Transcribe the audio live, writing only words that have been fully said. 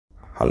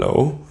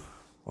Hello.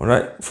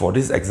 Alright, for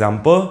this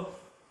example,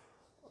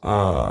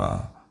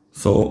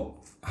 so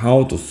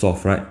how to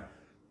solve, right?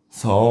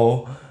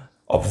 So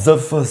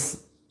observe first,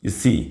 you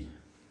see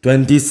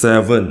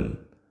 27,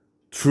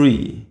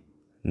 3,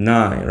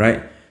 9,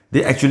 right?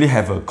 They actually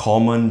have a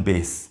common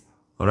base.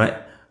 Alright,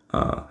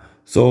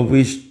 so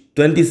which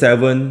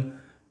 27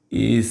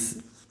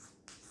 is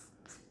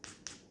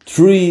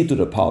 3 to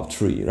the power of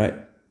 3, right?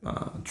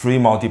 3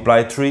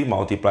 multiply 3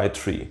 multiply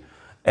 3.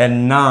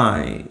 And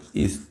 9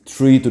 is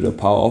 3 to the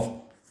power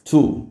of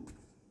 2.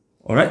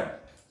 Alright?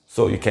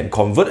 So you can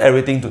convert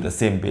everything to the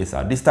same base.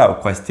 This type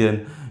of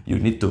question, you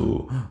need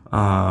to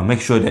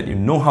make sure that you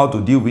know how to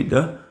deal with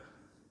the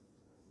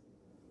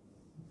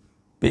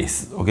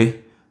base. Okay?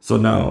 So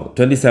now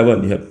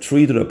 27, you have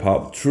 3 to the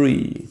power of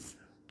 3.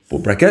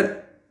 Put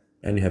bracket.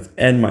 And you have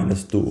n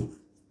minus 2.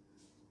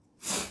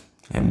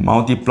 And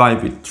multiply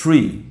with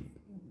 3.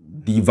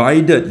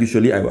 Divided,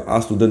 usually I will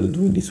ask students to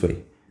do it this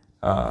way.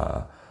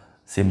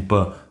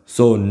 Simple.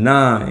 So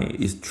 9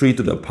 is 3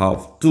 to the power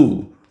of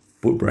 2.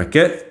 Put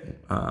bracket.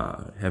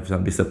 Have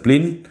some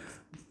discipline.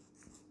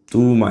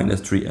 2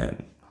 minus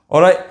 3n.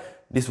 Alright,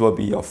 this will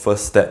be your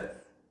first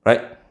step.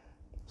 Right?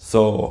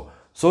 So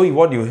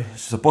what you're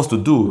supposed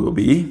to do will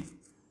be,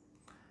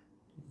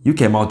 you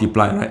can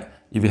multiply, right?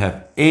 If you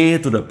have a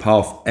to the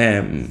power of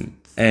m,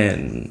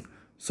 n.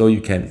 So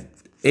you can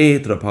a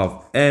to the power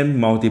of m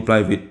multiply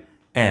with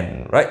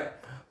n, right?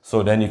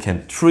 So then you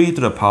can 3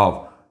 to the power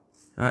of,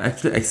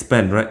 actually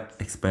expand, right?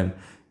 Expand.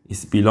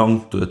 It's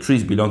belong to the 3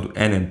 is belong to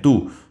n and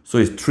 2. So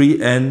it's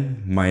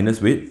 3n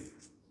minus with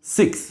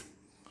 6.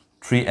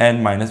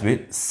 3n minus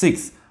with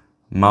 6.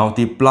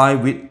 Multiply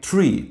with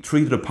 3.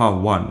 3 to the power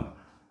of 1.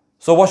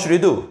 So what should you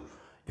do?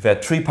 If you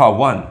have 3 power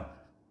 1,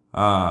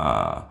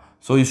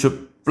 so you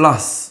should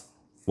plus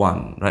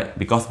 1, right?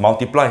 Because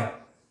multiply,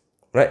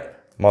 right?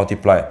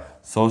 Multiply.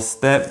 So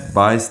step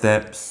by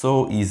step,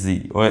 so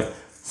easy, right?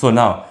 So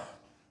now,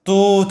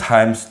 2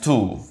 times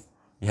 2,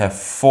 you have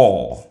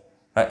 4,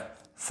 right?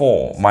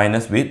 4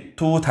 minus with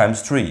 2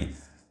 times 3,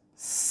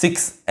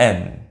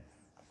 6n,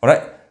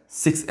 alright?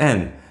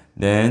 6n.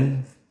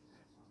 Then,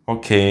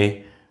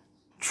 okay,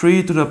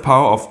 3 to the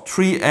power of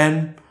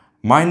 3n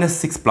minus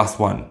 6 plus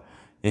 1.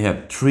 You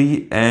have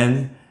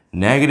 3n,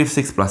 negative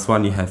 6 plus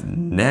 1, you have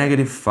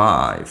negative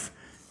 5,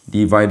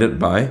 divided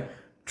by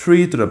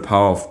 3 to the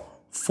power of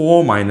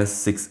 4 minus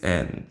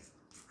 6n.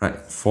 Right,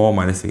 4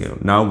 minus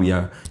 6n. Now we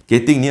are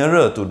getting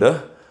nearer to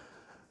the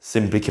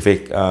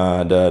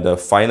the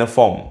final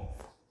form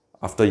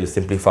after you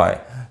simplify.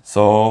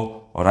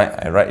 So, alright,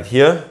 I write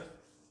here.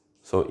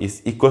 So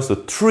it's equals to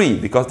 3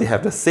 because they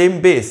have the same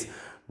base.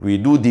 We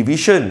do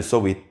division, so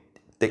we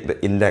take the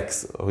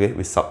index, okay,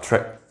 we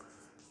subtract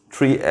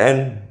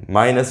 3n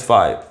minus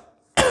 5.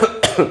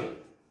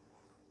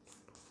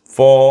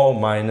 4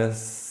 minus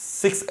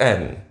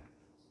 6n.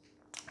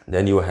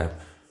 Then you have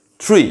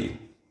 3.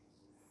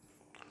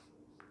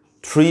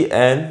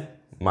 3n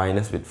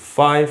minus with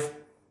 5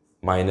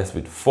 minus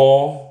with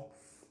 4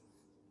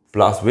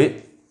 plus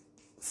with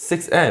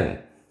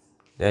 6n.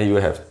 Then you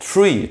have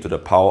 3 to the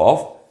power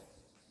of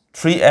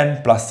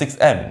 3n plus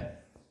 6n.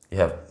 You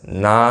have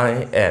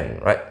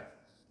 9n, right?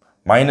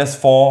 Minus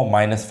 4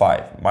 minus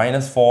 5.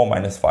 Minus 4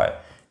 minus 5.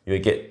 You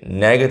will get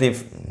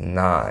negative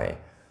 9.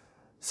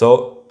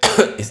 So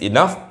it's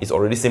enough. It's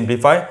already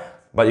simplified.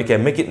 But you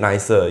can make it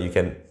nicer. You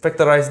can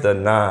factorize the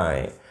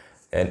 9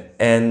 and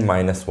n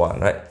minus 1,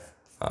 right?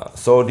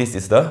 So this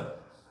is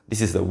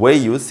the way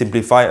you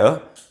simplify a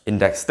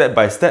index. Step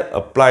by step,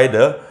 apply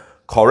the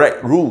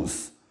correct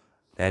rules.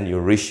 And you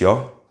reach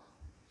your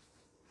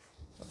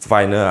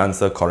final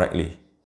answer correctly.